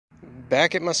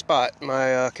Back at my spot,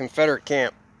 my Confederate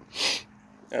camp.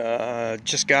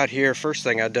 Just got here. First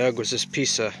thing I dug was this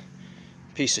piece of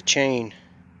chain.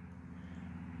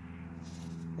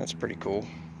 That's pretty cool.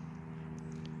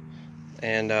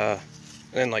 And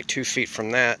then like 2 feet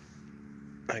from that,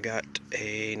 I got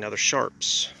another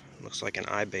Sharps. Looks like an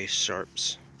eye-base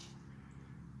Sharps.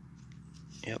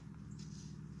 Yep.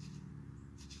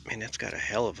 Man, that's got a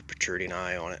hell of a protruding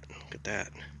eye on it. Look at that.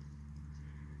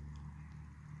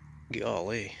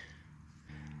 Golly.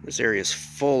 This area is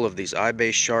full of these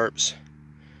eye-base Sharps.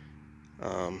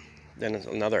 Then in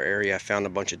another area I found a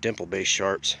bunch of dimple-base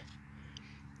Sharps.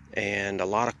 And a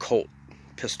lot of Colt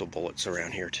pistol bullets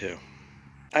around here too.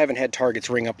 I haven't had targets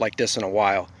ring up like this in a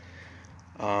while.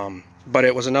 But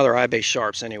it was another eye-base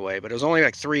Sharps anyway. But it was only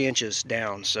like 3 inches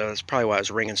down, so that's probably why it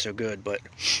was ringing so good. But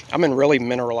I'm in really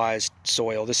mineralized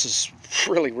soil. This is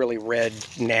really, really red,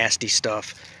 nasty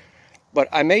stuff. But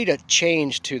I made a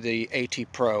change to the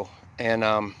AT Pro, and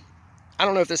I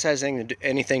don't know if this has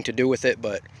anything to do with it,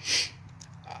 but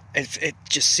it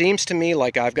just seems to me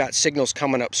like I've got signals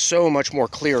coming up so much more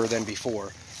clearer than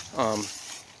before.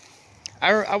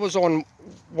 I was on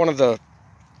one of the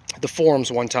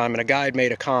forums one time, and a guy had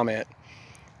made a comment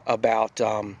about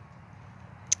the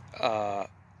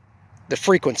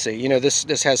frequency. You know,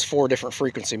 this has 4 different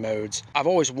frequency modes. I've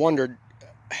always wondered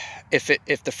if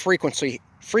the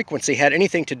frequency had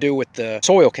anything to do with the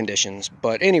soil conditions.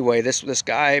 But anyway, this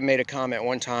guy made a comment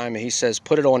one time, and he says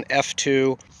put it on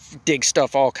F2, dig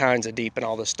stuff all kinds of deep and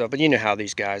all this stuff. But you know how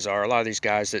these guys are. A lot of these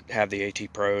guys that have the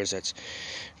AT Pros,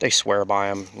 they swear by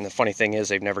them. And the funny thing is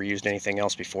they've never used anything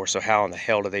else before, so how in the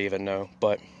hell do they even know?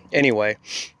 But anyway,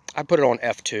 I put it on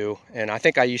F2, and I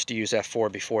think I used to use F4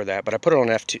 before that, but I put it on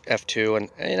F2,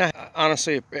 and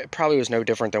honestly, it probably was no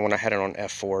different than when I had it on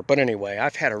F4. But anyway,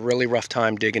 I've had a really rough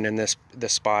time digging in this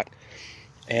spot,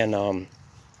 and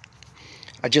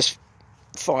I just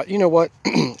thought, you know what,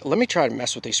 let me try to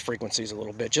mess with these frequencies a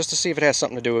little bit, just to see if it has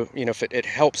something to do with, you know, if it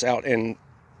helps out in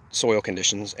soil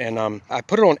conditions. And I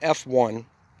put it on F1,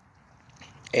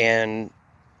 and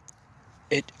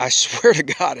I swear to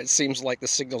God, it seems like the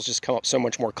signals just come up so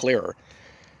much more clearer.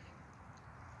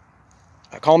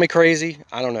 Call me crazy.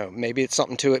 I don't know. Maybe it's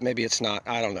something to it. Maybe it's not.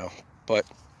 I don't know. But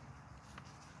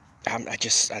I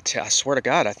swear to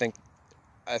God, I think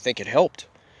it helped.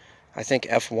 I think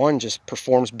F1 just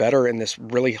performs better in this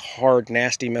really hard,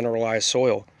 nasty, mineralized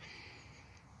soil.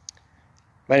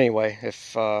 But anyway,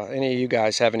 if any of you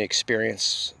guys have any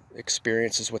experiences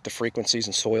with the frequencies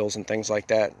and soils and things like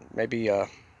that, maybe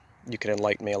you can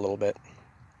enlighten me a little bit.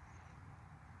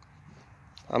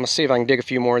 I'm going to see if I can dig a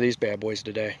few more of these bad boys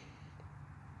today.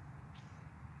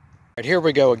 Alright, here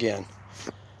we go again.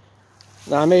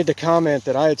 Now, I made the comment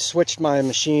that I had switched my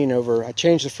machine over. I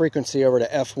changed the frequency over to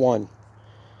F1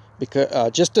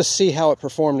 because just to see how it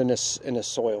performed in this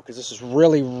soil, because this is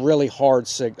really, really hard.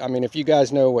 I mean, if you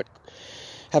guys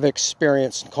have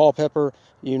experience in Culpeper,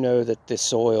 you know that this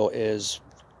soil is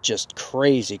just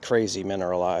crazy, crazy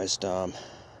mineralized.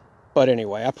 But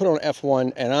anyway, I put on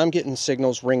F1, and I'm getting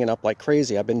signals ringing up like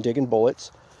crazy. I've been digging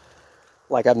bullets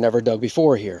like I've never dug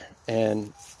before here.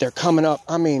 And they're coming up.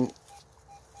 I mean,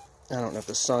 I don't know if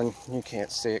the sun, you can't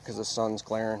see it because the sun's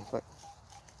glaring, but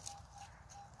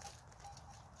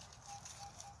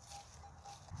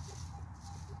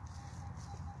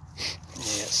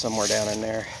yeah, it's somewhere down in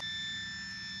there.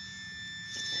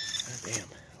 Oh, damn.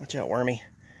 Watch out, wormy.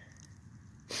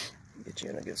 Get you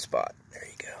in a good spot. There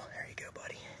you go. There you go,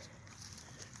 buddy.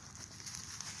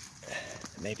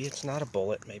 Maybe it's not a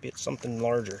bullet. Maybe it's something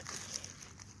larger.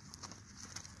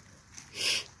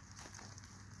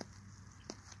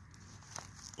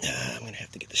 I'm going to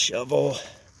have to get the shovel.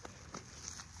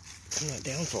 I'm not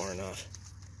down far enough.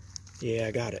 Yeah,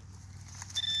 I got it.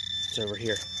 It's over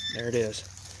here. There it is.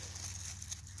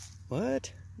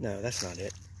 What? No, that's not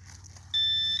it.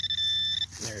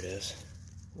 There it is.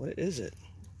 What is it?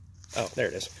 Oh, there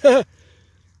it is.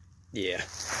 Yeah,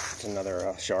 it's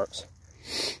another Sharps.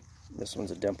 This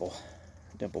one's a dimple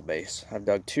base. I've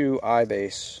dug 2 eye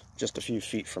base just a few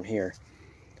feet from here,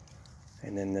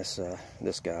 and then this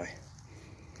guy.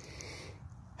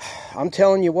 I'm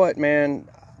telling you what, man,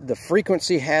 the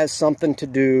frequency has something to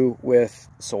do with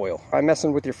soil. I'm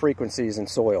messing with your frequencies in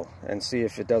soil and see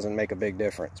if it doesn't make a big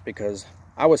difference, because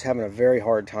I was having a very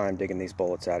hard time digging these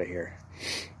bullets out of here.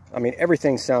 I mean,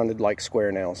 everything sounded like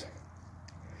square nails,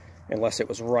 unless it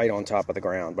was right on top of the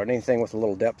ground. But anything with a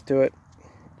little depth to it,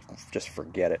 just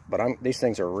forget it. But these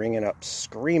things are ringing up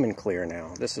screaming clear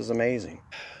now. This is amazing.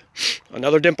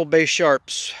 Another dimple base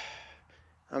Sharps.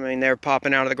 I mean, they're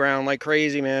popping out of the ground like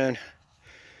crazy, man.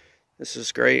 This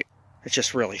is great. It's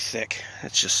just really thick.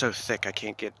 It's just so thick I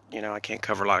can't get, I can't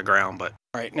cover a lot of ground. But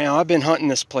all right, now I've been hunting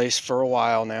this place for a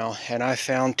while now, and I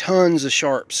found tons of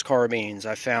Sharps carbines.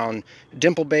 I found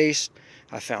dimple base,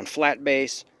 I found flat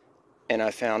base, and I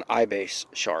found eye base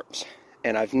Sharps.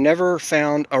 And I've never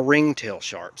found a ringtail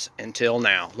Sharps until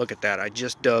now. Look at that. I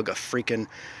just dug a freaking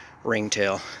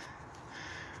ringtail.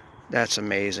 That's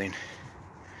amazing.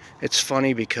 It's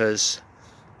funny because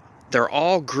they're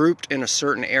all grouped in a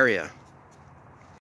certain area.